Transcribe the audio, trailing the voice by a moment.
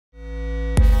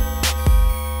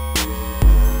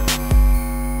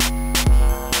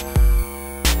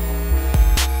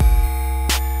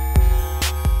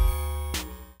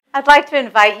I'd like to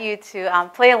invite you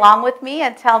to play along with me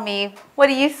and tell me, what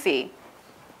do you see?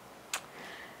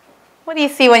 What do you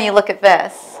see when you look at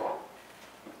this?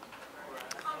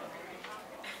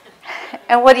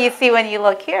 And what do you see when you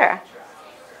look here?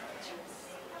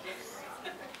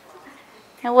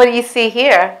 And what do you see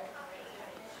here?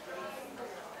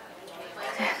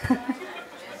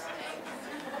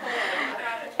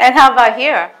 And how about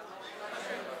here?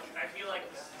 I feel like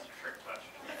this is a trick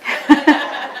question.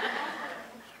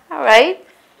 All right.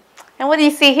 And what do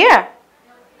you see here?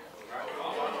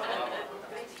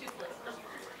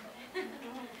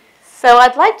 So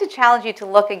I'd like to challenge you to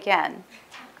look again.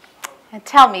 And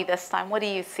tell me this time, what do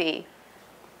you see?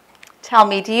 Tell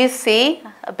me, do you see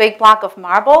a big block of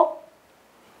marble?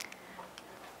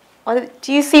 Or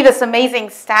do you see this amazing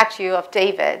statue of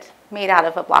David made out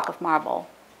of a block of marble?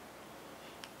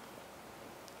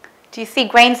 Do you see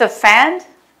grains of sand?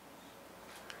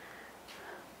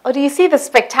 Or do you see the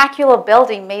spectacular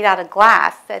building made out of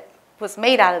glass that was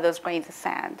made out of those grains of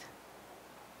sand?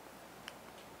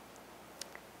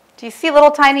 Do you see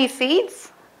little tiny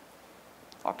seeds?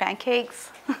 Or pancakes?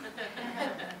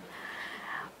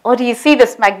 Or do you see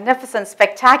this magnificent,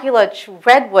 spectacular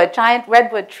redwood, giant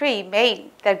redwood tree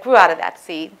that grew out of that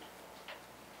seed?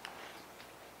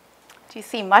 Do you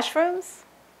see mushrooms?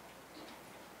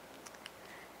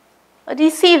 Or do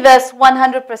you see this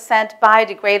 100%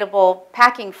 biodegradable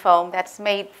packing foam that's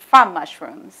made from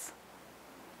mushrooms?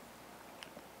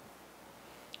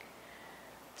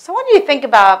 So what do you think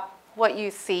about what you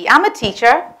see? I'm a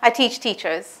teacher. I teach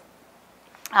teachers.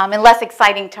 In less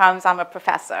exciting terms, I'm a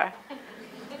professor.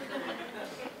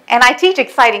 And I teach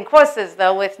exciting courses,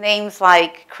 though, with names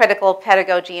like critical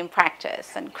pedagogy and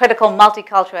practice and critical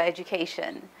multicultural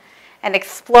education and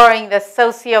exploring the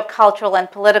socio-cultural and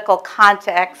political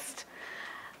context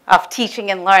of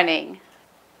teaching and learning.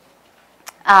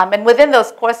 And within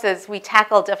those courses, we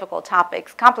tackle difficult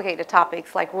topics, complicated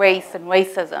topics like race and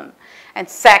racism and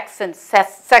sex and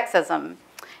sexism.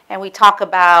 And we talk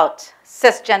about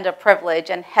cisgender privilege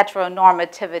and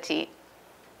heteronormativity.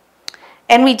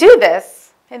 And we do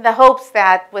this in the hopes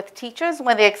that with teachers,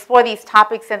 when they explore these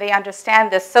topics and they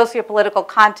understand this socio-political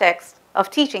context of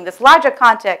teaching, this larger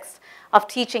context of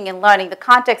teaching and learning, the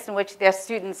context in which their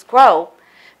students grow,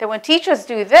 that when teachers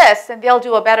do this, then they'll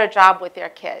do a better job with their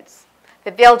kids.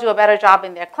 That they'll do a better job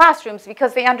in their classrooms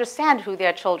because they understand who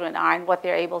their children are and what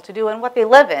they're able to do and what they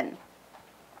live in.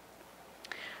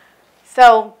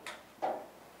 So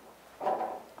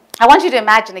I want you to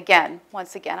imagine again,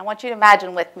 once again, I want you to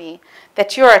imagine with me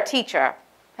that you're a teacher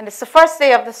and it's the first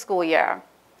day of the school year.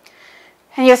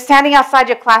 And you're standing outside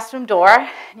your classroom door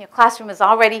and your classroom is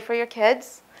all ready for your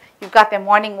kids. You've got their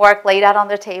morning work laid out on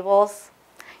their tables.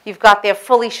 You've got their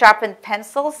fully sharpened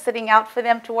pencils sitting out for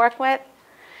them to work with.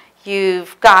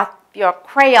 You've got your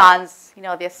crayons, you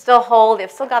know, they're still whole. They've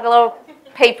still got a little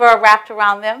paper wrapped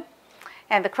around them.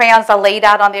 And the crayons are laid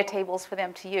out on their tables for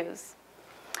them to use.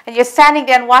 And you're standing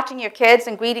there and watching your kids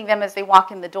and greeting them as they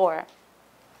walk in the door.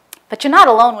 But you're not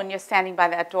alone when you're standing by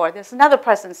that door. There's another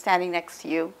person standing next to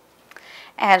you.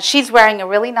 And she's wearing a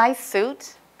really nice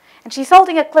suit. And she's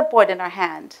holding a clipboard in her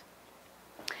hand.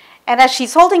 And as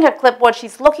she's holding her clipboard,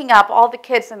 she's looking up all the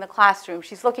kids in the classroom.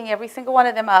 She's looking every single one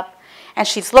of them up. And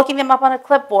she's looking them up on a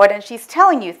clipboard, and she's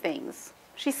telling you things.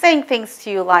 She's saying things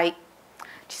to you like, do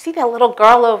you see that little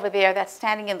girl over there that's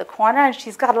standing in the corner? And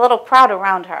she's got a little crowd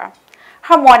around her.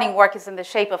 Her morning work is in the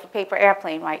shape of a paper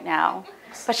airplane right now.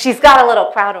 But she's got a little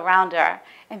crowd around her.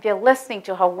 And they're listening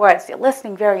to her words. They're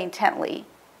listening very intently.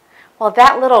 Well,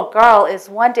 that little girl is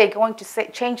one day going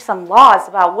to change some laws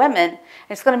about women, and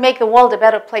it's going to make the world a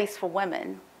better place for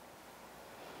women.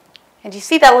 And you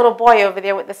see that little boy over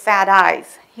there with the sad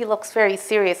eyes. He looks very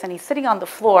serious, and he's sitting on the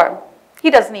floor. He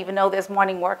doesn't even know there's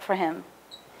morning work for him.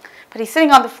 But he's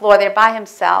sitting on the floor there by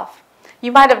himself.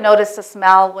 You might have noticed the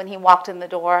smell when he walked in the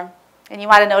door, and you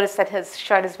might have noticed that his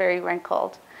shirt is very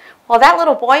wrinkled. Well, that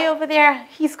little boy over there,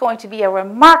 he's going to be a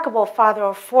remarkable father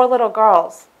of 4 little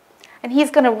girls. And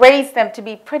he's going to raise them to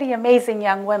be pretty amazing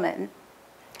young women.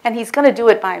 And he's going to do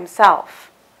it by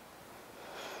himself.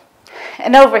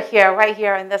 And over here, right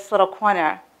here in this little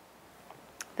corner,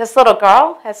 this little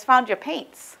girl has found your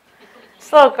paints.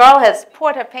 This little girl has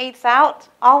poured her paints out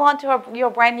all onto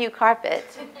your brand new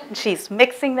carpet. And she's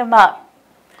mixing them up.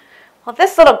 Well,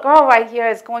 this little girl right here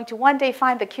is going to one day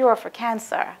find the cure for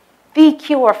cancer. The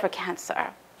cure for cancer.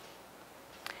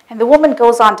 And the woman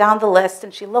goes on down the list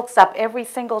and she looks up every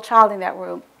single child in that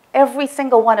room, every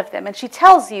single one of them. And she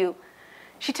tells you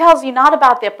not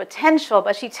about their potential,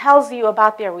 but she tells you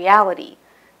about their reality.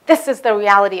 This is the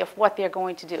reality of what they're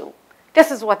going to do.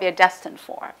 This is what they're destined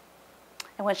for.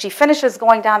 And when she finishes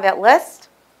going down that list,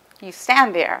 You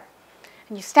stand there.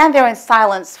 And you stand there in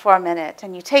silence for a minute,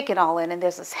 and you take it all in, and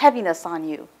there's this heaviness on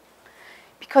you.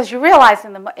 Because you realize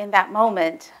in that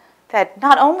moment that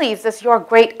not only is this your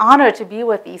great honor to be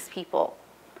with these people,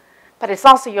 but it's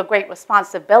also your great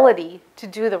responsibility to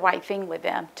do the right thing with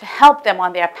them, to help them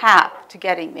on their path to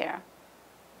getting there.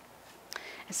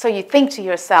 And so you think to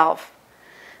yourself,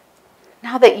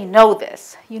 now that you know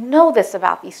this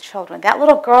about these children, that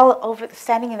little girl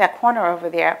standing in that corner over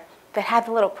there that had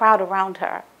the little crowd around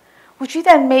her, would you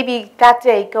then maybe that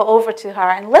day go over to her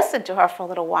and listen to her for a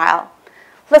little while?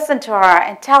 Listen to her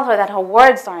and tell her that her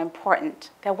words are important,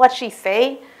 that what she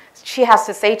has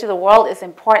to say to the world is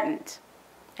important.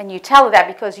 And you tell her that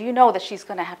because you know that she's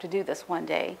going to have to do this one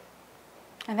day.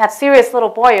 And that serious little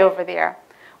boy over there,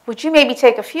 would you maybe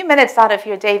take a few minutes out of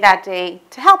your day that day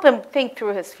to help him think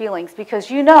through his feelings,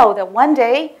 because you know that one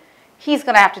day he's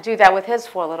going to have to do that with his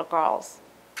 4 little girls.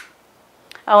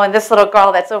 Oh, and this little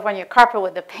girl that's over on your carpet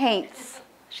with the paints,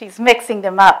 she's mixing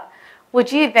them up.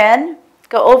 Would you then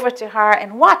go over to her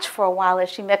and watch for a while as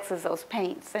she mixes those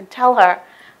paints and tell her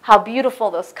how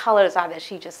beautiful those colors are that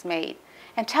she just made?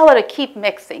 And tell her to keep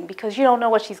mixing, because you don't know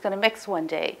what she's going to mix one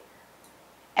day.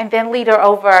 And then lead her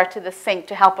over to the sink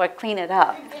to help her clean it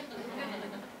up.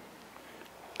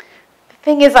 The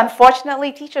thing is,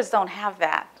 unfortunately, teachers don't have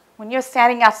that. When you're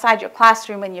standing outside your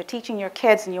classroom and you're teaching your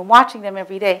kids and you're watching them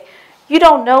every day, you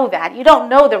don't know that. You don't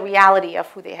know the reality of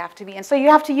who they have to be. And so you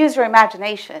have to use your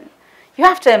imagination. You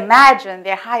have to imagine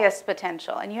their highest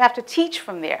potential, and you have to teach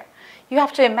from there. You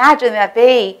have to imagine that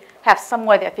they have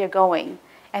somewhere that they're going,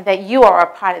 and that you are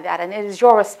a part of that, and it is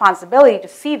your responsibility to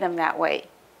see them that way.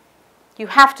 You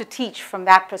have to teach from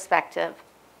that perspective.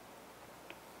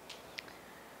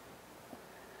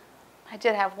 I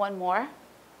did have one more.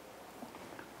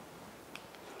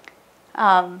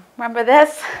 Remember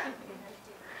this?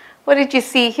 What did you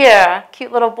see here?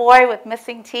 Cute little boy with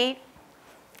missing teeth?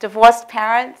 Divorced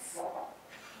parents?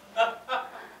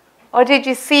 Or did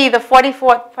you see the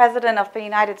 44th President of the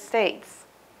United States?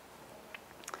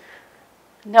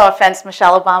 No offense,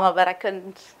 Michelle Obama, but I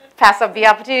couldn't pass up the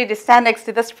opportunity to stand next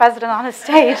to this president on a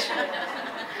stage.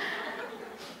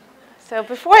 So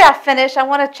before I finish, I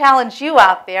want to challenge you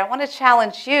out there. I want to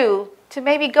challenge you to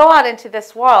maybe go out into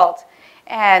this world,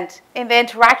 and in the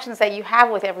interactions that you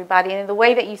have with everybody and in the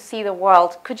way that you see the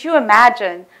world, could you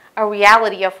imagine a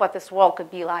reality of what this world could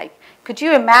be like? Could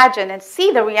you imagine and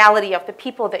see the reality of the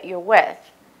people that you're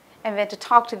with, and then to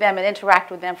talk to them and interact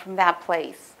with them from that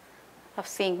place of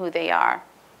seeing who they are?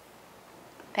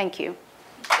 Thank you.